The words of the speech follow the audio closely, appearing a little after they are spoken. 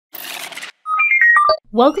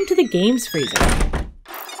Welcome to the Games Freezer.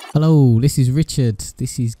 Hello, this is Richard,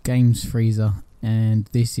 this is Games Freezer, and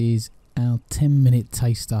this is our 10-minute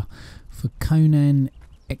taster for Conan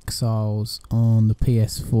Exiles on the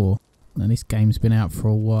PS4. Now this game's been out for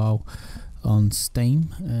a while on Steam,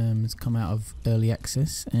 it's come out of early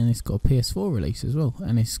access and it's got a PS4 release as well,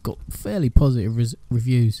 and it's got fairly positive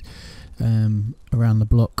reviews around the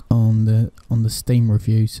block on the Steam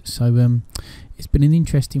reviews. So it's been an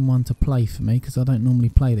interesting one to play for me because I don't normally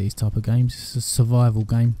play these type of games. It's a survival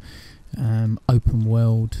game, open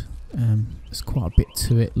world. There's quite a bit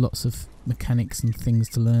to it, lots of mechanics and things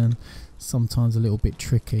to learn, sometimes a little bit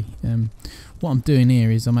tricky. What I'm doing here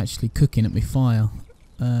is I'm actually cooking at my fire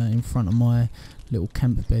in front of my little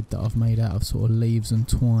camp bed that I've made out of sort of leaves and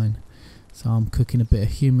twine. So I'm cooking a bit of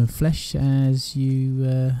human flesh. As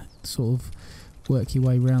you sort of work your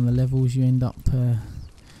way around the levels, you end up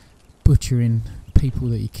butchering people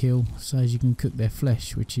that you kill, so as you can cook their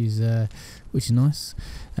flesh, which is nice.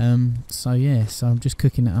 So yeah, so I'm just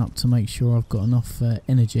cooking it up to make sure I've got enough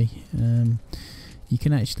energy. You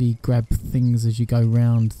can actually grab things as you go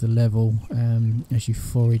round the level, as you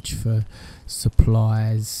forage for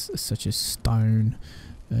supplies such as stone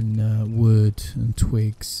and wood and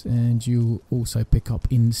twigs, and you also pick up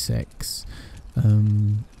insects,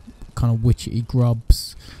 kind of witchetty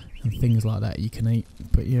grubs and things like that you can eat.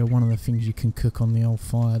 But yeah, one of the things you can cook on the old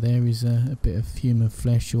fire there is a bit of human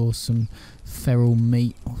flesh or some feral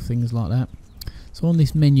meat or things like that. So on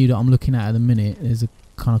this menu that I'm looking at the minute, there's a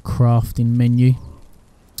kind of crafting menu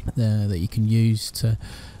there that you can use to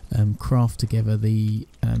craft together the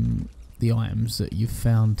items that you've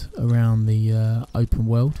found around the open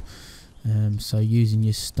world. So using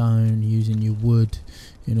your stone, using your wood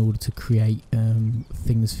in order to create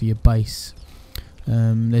things for your base.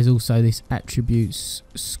 There's also this attributes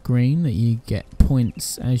screen that you get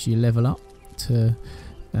points as you level up to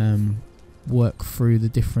work through the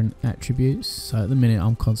different attributes. So at the minute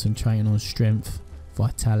I'm concentrating on strength,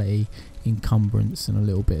 vitality, encumbrance and a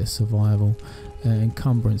little bit of survival.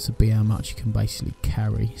 Encumbrance would be how much you can basically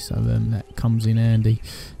carry, so that comes in handy.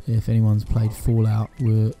 If anyone's played Fallout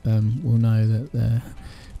will know that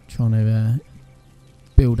trying to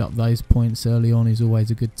build up those points early on is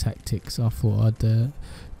always a good tactic, so I thought I'd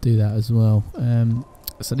do that as well.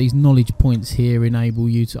 So these knowledge points here enable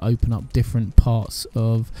you to open up different parts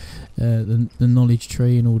of the knowledge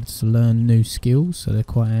tree in order to learn new skills, so they're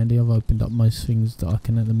quite handy. I've opened up most things that I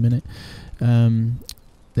can at the minute.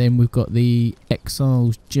 Then we've got the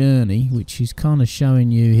Exiles journey, which is kind of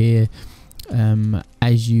showing you here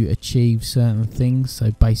as you achieve certain things.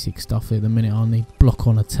 So basic stuff at the minute, I need block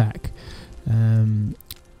on attack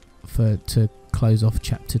to close off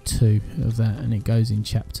chapter 2 of that, and it goes in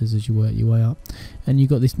chapters as you work your way up. And you've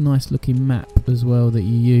got this nice looking map as well that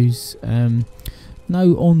you use.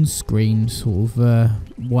 No on-screen sort of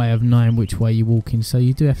way of knowing which way you're walking, so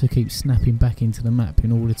you do have to keep snapping back into the map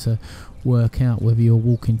in order to work out whether you're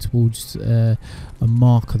walking towards a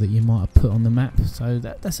marker that you might have put on the map. So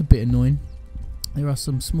that's a bit annoying. There are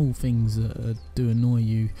some small things that do annoy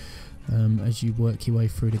you as you work your way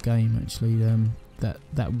through the game. Actually,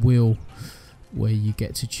 that wheel where you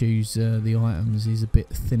get to choose the items is a bit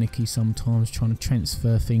finicky sometimes, trying to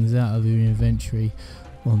transfer things out of your inventory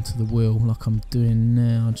onto the wheel, like I'm doing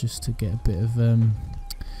now, just to get a bit of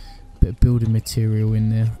building material in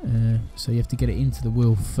there. So you have to get it into the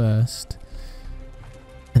wheel first,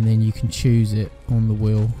 and then you can choose it on the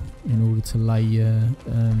wheel in order to lay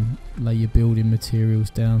your building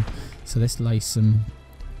materials down. So let's lay some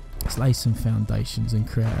foundations and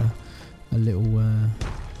create a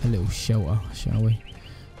little shelter, shall we?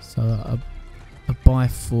 So a by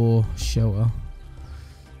 4 shelter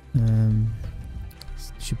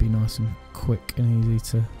should be nice and quick and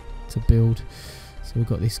easy to build. So we've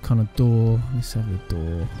got this kind of door. Let's have the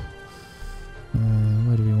door.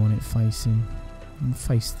 Where do we want it facing?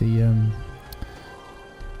 Face the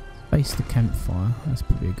campfire. That's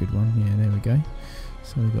probably a good one. Yeah, there we go.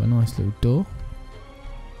 So we've got a nice little door.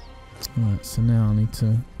 Right, so now I need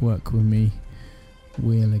to work with me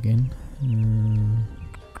wheel again.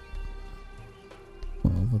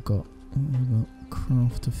 What have I got? I've got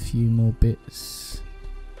craft a few more bits.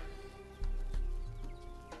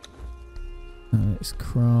 Let's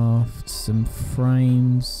craft some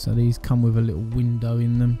frames. So these come with a little window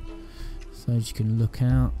in them, so as you can look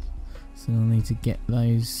out. So I need to get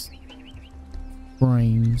those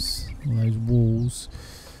frames, or those walls,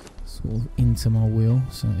 sort of into my wheel.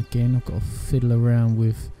 So again, I've got to fiddle around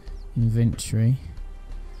with inventory,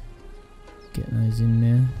 get those in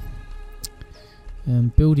there.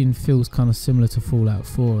 Building feels kind of similar to Fallout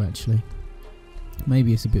 4 actually.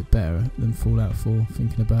 Maybe it's a bit better than Fallout 4,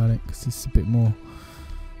 thinking about it, because it's a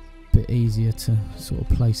bit easier to sort of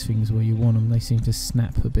place things where you want them. They seem to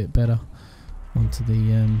snap a bit better onto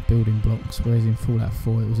the building blocks, whereas in Fallout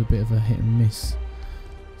 4 it was a bit of a hit and miss.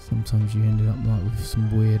 Sometimes you ended up like with some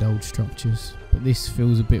weird old structures, but this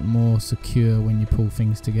feels a bit more secure when you pull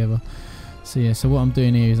things together. So yeah, so what I'm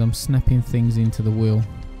doing here is I'm snapping things into the wheel,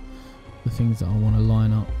 the things that I want to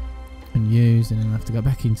line up and use, and then I have to go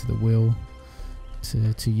back into the wheel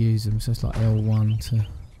to use them. So it's like L1 to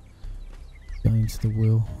go into the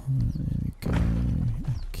wheel. There we go.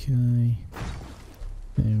 Okay.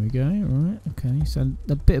 There we go. Right. Okay. So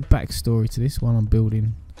a bit of backstory to this while I'm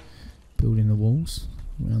building the walls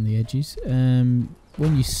around the edges. When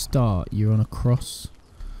you start, you're on a cross.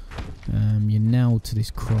 You're nailed to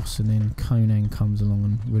this cross, and then Conan comes along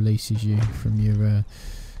and releases you from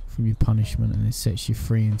your punishment, and it sets you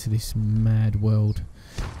free into this mad world,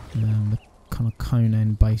 the kind of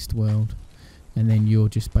Conan-based world, and then you're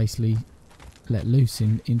just basically let loose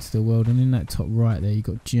into the world. And in that top right there, you've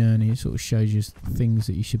got journey. It sort of shows you things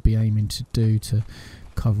that you should be aiming to do to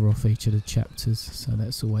cover off each of the chapters. So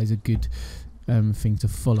that's always a good thing to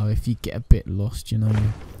follow. If you get a bit lost, you know,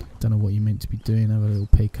 you don't know what you're meant to be doing, have a little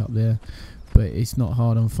peek up there. But it's not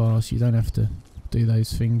hard and fast. You don't have to do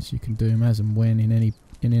those things. You can do them as and when in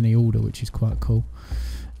any order, which is quite cool.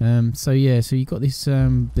 So yeah, so you got this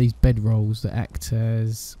these bedrolls that act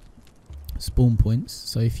as spawn points.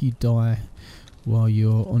 So if you die while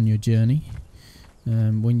you're on your journey,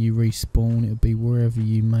 when you respawn, it'll be wherever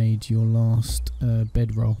you made your last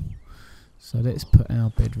bedroll. So let's put our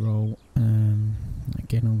bedroll.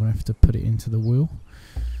 Again, I'm gonna have to put it into the wheel,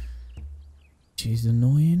 which is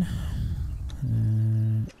annoying.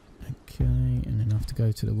 Okay, and then I have to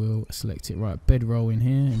go to the wheel, select it. Right, bedroll in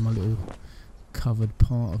here in my little covered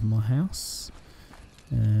part of my house.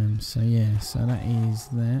 So yeah, so that is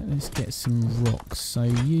that. Let's get some rocks. So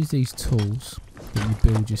you use these tools that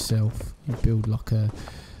you build yourself. You build like a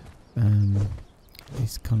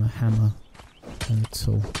this kind of hammer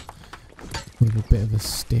tool with a bit of a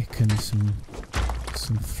stick and some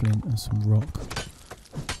flint and some rock,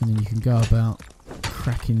 and then you can go about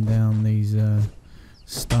cracking down these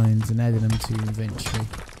stones and adding them to your inventory,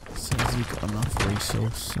 so as you've got enough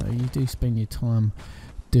resource. So you do spend your time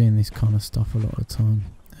doing this kind of stuff a lot of the time,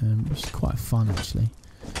 which is quite fun actually.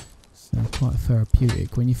 So quite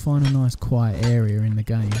therapeutic when you find a nice quiet area in the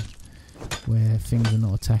game where things are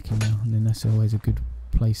not attacking you, and then that's always a good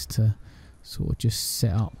place to sort of just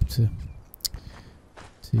set up to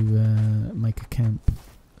make a camp.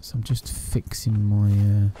 So I'm just fixing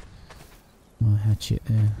my my hatchet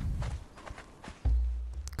there,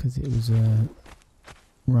 because it was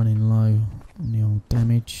running low on the old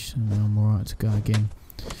damage, and now I'm alright to go again.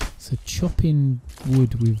 So chopping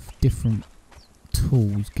wood with different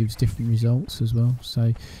tools gives different results as well.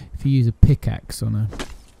 So if you use a pickaxe on a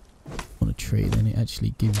tree, then it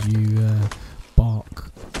actually gives you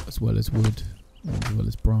bark as well as wood, as well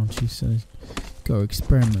as branches. So you've got to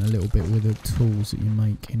experiment a little bit with the tools that you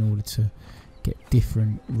make in order to get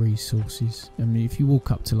different resources. I mean, if you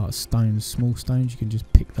walk up to like stones, small stones, you can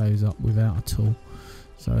just pick those up without a tool.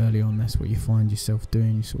 So early on, that's what you find yourself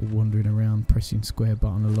doing. You're sort of wandering around, pressing square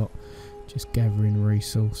button a lot, just gathering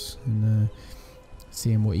resource and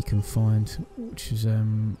seeing what you can find. Which is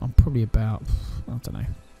I'm probably about, I don't know,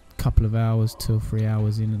 a couple of hours, 2 or 3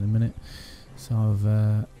 hours in at the minute. So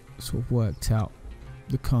I've sort of worked out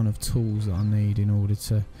the kind of tools that I need in order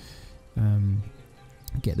to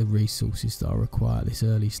get the resources that I require at this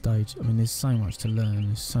early stage. I mean, there's so much to learn,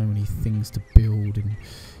 there's so many things to build, and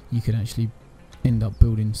you can actually end up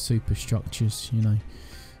building superstructures, you know.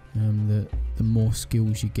 The more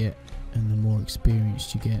skills you get and the more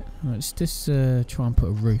experienced you get. Right, let's just try and put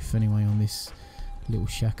a roof anyway on this little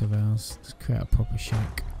shack of ours. Let's create a proper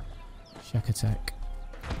shack attack.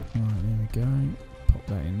 Right, there we go. Pop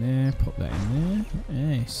that in there, pop that in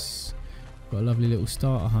there. Yes, got a lovely little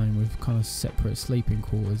starter home with kind of separate sleeping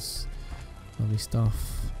quarters. Lovely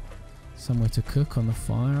stuff. Somewhere to cook on the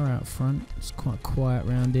fire out front. It's quite quiet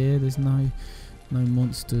around here. There's no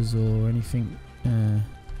monsters or anything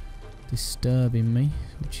disturbing me,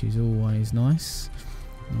 which is always nice.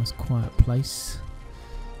 Nice quiet place.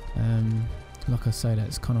 Like I say,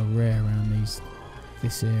 that's kind of rare around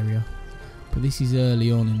this area. But this is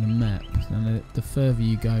early on in the map, and the further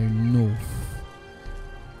you go north,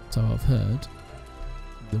 so I've heard,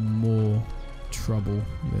 the more trouble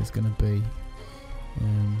there's going to be.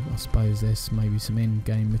 I suppose there's maybe some end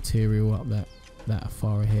game material up that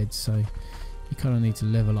far ahead, so you kind of need to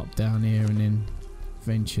level up down here and then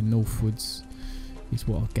venture northwards, is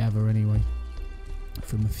what I gather anyway.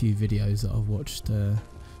 from a few videos that I've watched on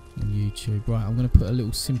YouTube. Right, I'm going to put a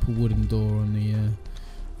little simple wooden door on the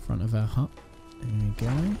front of our hut. There we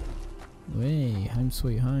go. Way, home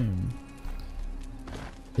sweet home.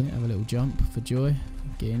 Didn't have a little jump for joy.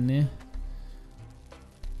 Get in there.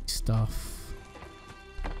 Stuff.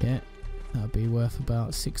 Yeah, that'll be worth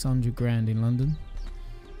about 600 grand in London.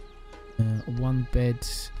 A 1-bed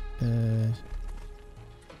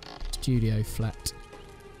studio flat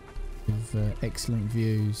with excellent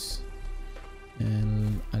views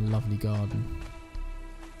and a lovely garden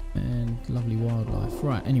and lovely wildlife.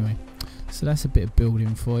 Right, anyway, so that's a bit of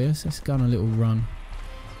building for you. So let's go on a little run,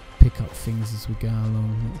 pick up things as we go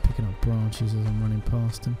along, picking up branches as I'm running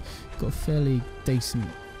past them. Got a fairly decent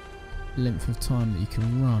length of time that you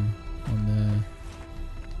can run on the.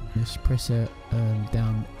 Just press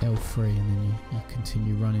down L3 and then you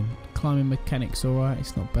continue running. Climbing mechanics alright,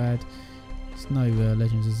 it's not bad. It's no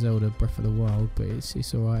Legends of Zelda Breath of the Wild, but it's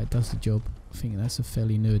alright, it does the job. I think that's a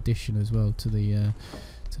fairly new addition as well to the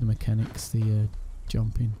mechanics, the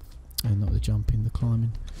jumping, not the jumping, the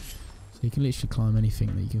climbing. So you can literally climb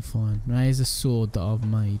anything that you can find. Now here's a sword that I've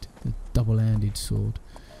made, the double-handed sword.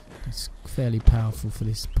 It's fairly powerful for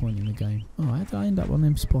this point in the game. Oh, how did I end up on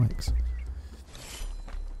them spikes?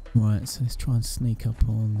 Right, so let's try and sneak up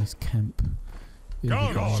on this camp. Here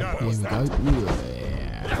we go.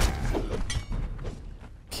 Yeah.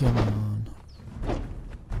 Come on.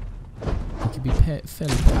 It could be fairly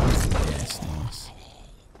powerful. Yeah, it's nice.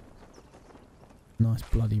 Nice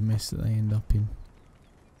bloody mess that they end up in.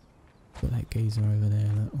 Got that geezer over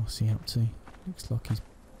there. Look, what's he up to? Looks like he's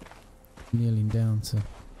kneeling down to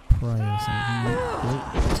pray or something.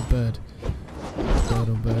 Oh, it's a bird. Bird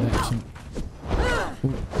on bird action. Ooh,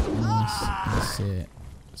 nice, that's it.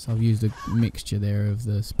 So I've used a mixture there of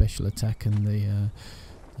the special attack and the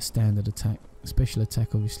standard attack. Special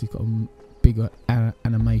attack obviously got a bigger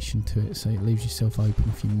animation to it, so it leaves yourself open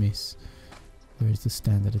if you miss. Whereas the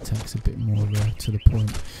standard attack's a bit more to the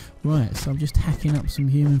point. Right, so I'm just hacking up some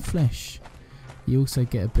human flesh. You also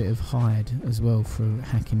get a bit of hide as well for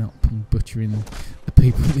hacking up and butchering the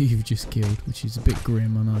people that you've just killed, which is a bit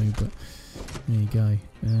grim, I know, but there you go.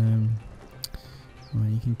 Right,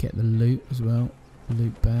 you can get the loot as well.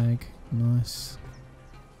 Loot bag, nice.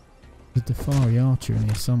 There's a Defari archer in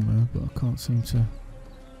here somewhere, but I can't seem to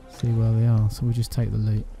see where they are, so we'll just take the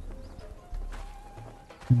loot.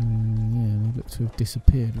 Yeah, they look to have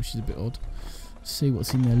disappeared, which is a bit odd. See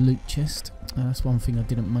what's in their loot chest. That's one thing I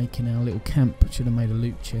didn't make in our little camp. I should have made a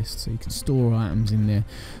loot chest, so you can store items in there.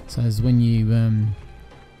 So as when you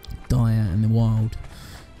die out in the wild,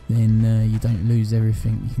 then you don't lose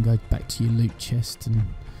everything. You can go back to your loot chest and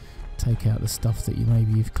take out the stuff that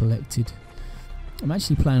you've collected. I'm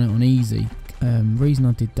actually playing it on easy. Reason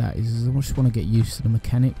I did that is I just want to get used to the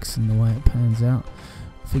mechanics and the way it pans out.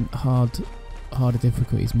 I think harder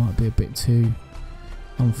difficulties might be a bit too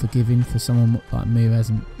unforgiving for someone like me who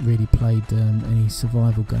hasn't really played any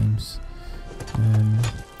survival games.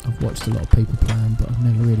 I've watched a lot of people play them, but I've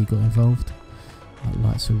never really got involved.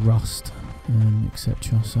 Like Rust,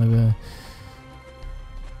 etc. So I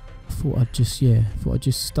thought I'd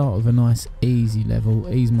just start with a nice easy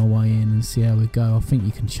level, ease my way in and see how we go. I think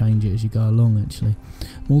you can change it as you go along actually.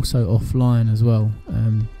 I'm also offline as well,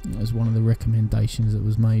 as one of the recommendations that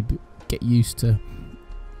was made. But get used to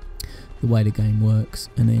the way the game works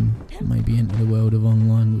and then maybe enter the world of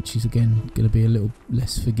online, which is again going to be a little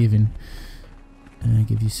less forgiving.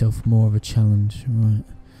 Give yourself more of a challenge. Right,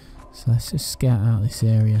 so let's just scout out this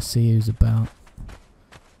area, see who's about.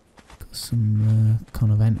 Got some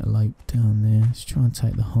kind of antelope down there. Let's try and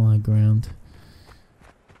take the high ground.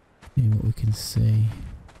 See what we can see.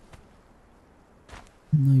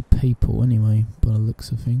 No people anyway, by the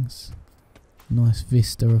looks of things. Nice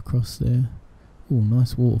vista across there. Oh,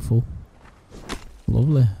 nice waterfall.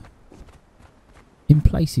 Lovely. In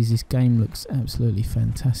places this game looks absolutely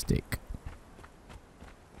fantastic.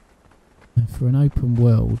 And for an open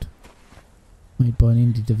world made by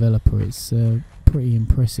an indie developer, it's pretty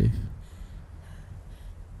impressive.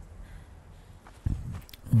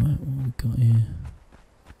 Alright, what we got here?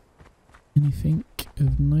 Anything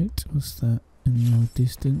of note? What's that in the old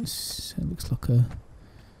distance? It looks like a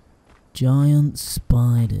giant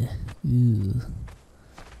spider. Ew.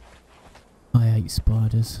 I hate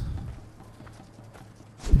spiders.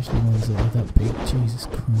 Especially ones that are that big. Jesus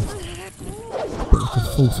Christ. A bit like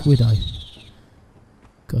a false widow.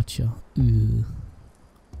 Gotcha. Ew.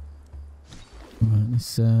 Right,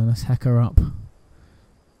 let's hack her up.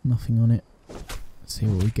 Nothing on it. Let's see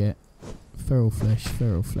what we get. Feral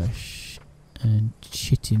flesh, and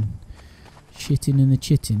chitin. Shitting and the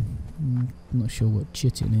chitin. I'm not sure what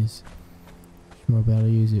chitin is. Sure I'll be able to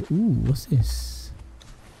use it. Ooh, what's this?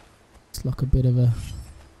 It's like a bit of a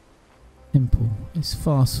temple. Let's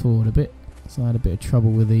fast forward a bit. So I had a bit of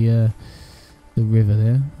trouble with the river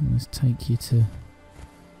there. Let's take you to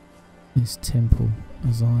this temple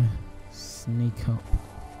as I sneak up.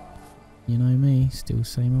 You know me, still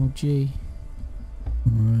same old G.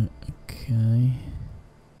 Alright, okay.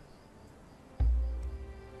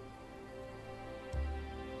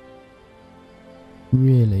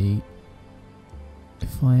 Really,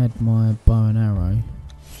 if I had my bow and arrow,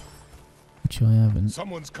 which I haven't,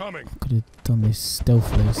 Someone's coming. I could have done this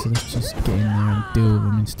stealthily, so let's just get in there and deal with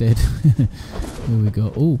them instead. Here we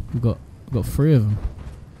go. Oh, we've got 3 of them.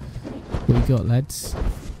 What we got, lads?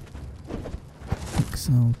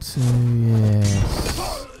 XL2,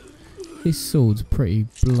 yes. This sword's pretty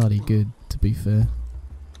bloody good, to be fair.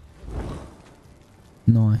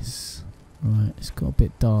 Nice. Right, it's got a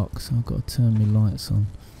bit dark, so I've got to turn my lights on.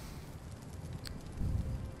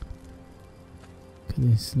 Look at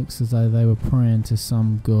this, looks as though they were praying to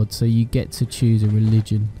some god, so you get to choose a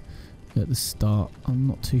religion at the start. I'm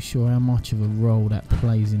not too sure how much of a role that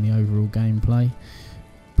plays in the overall gameplay,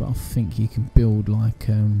 but I think you can build like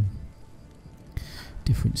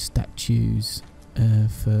different statues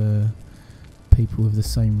for people with the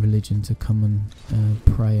same religion to come and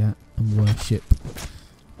pray at and worship.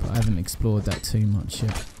 But I haven't explored that too much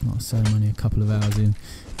yet. Like I say, I'm only a couple of hours in.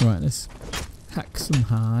 Right, let's hack some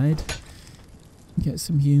hide, get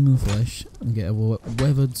some human flesh, and get a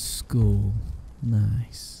weathered skull.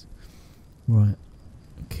 Nice. Right,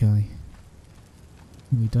 okay.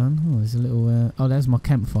 Are we done? Oh, there's a little... oh, there's my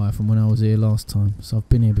campfire from when I was here last time. So I've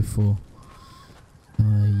been here before.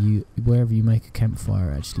 Wherever you make a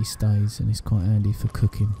campfire, it actually stays, and it's quite handy for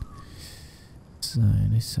cooking. So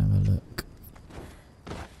let's have a look.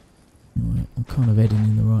 Right, I'm kind of heading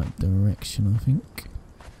in the right direction, I think,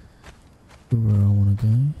 for where I want to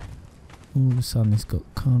go. All of a sudden it's got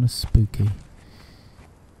kind of spooky.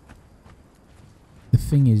 The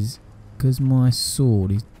thing is, because my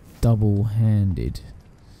sword is double-handed,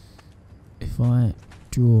 if I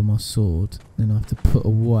draw my sword, then I have to put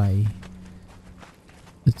away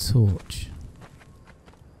the torch.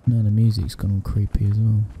 Now the music's gone all creepy as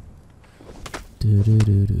well. Do do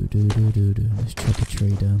do do do do do do. Let's chop a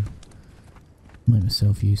tree down. Make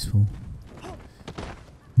myself useful.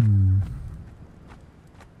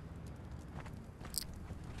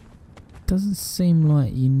 Doesn't seem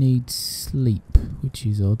like you need sleep, which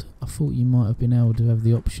is odd. I thought you might have been able to have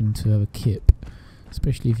the option to have a kip,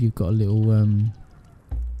 especially if you've got a little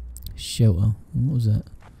shelter. What was that?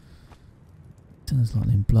 Sounds like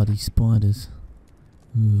them bloody spiders.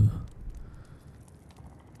 Ugh.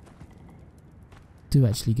 Do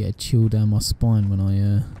actually get a chill down my spine when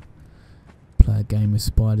I play a game with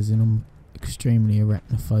spiders in. I'm extremely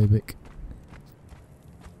arachnophobic.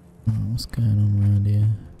 Oh, what's going on around here?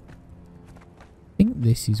 I think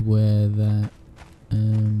this is where that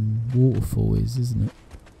waterfall is, isn't it?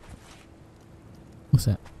 What's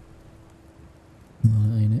that?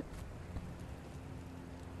 No, that ain't it.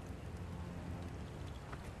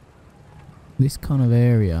 This kind of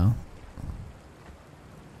area.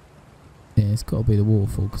 Yeah, it's got to be the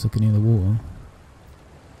waterfall because I can hear the water.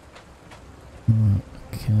 Right,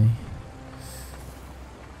 okay.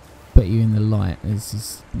 Bet you in the light this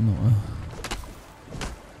is not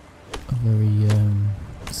a very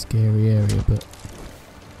scary area, but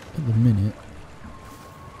at the minute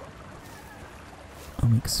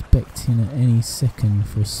I'm expecting at any second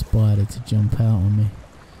for a spider to jump out on me.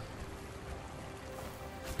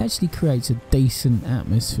 It actually creates a decent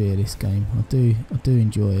atmosphere, this game. I do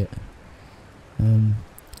enjoy it.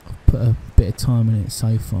 I've put a bit of time in it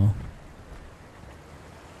so far,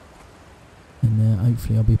 and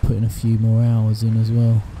hopefully I'll be putting a few more hours in as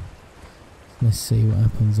well. Let's see what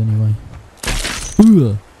happens anyway.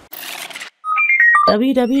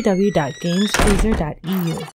 www.gamesfreezer.eu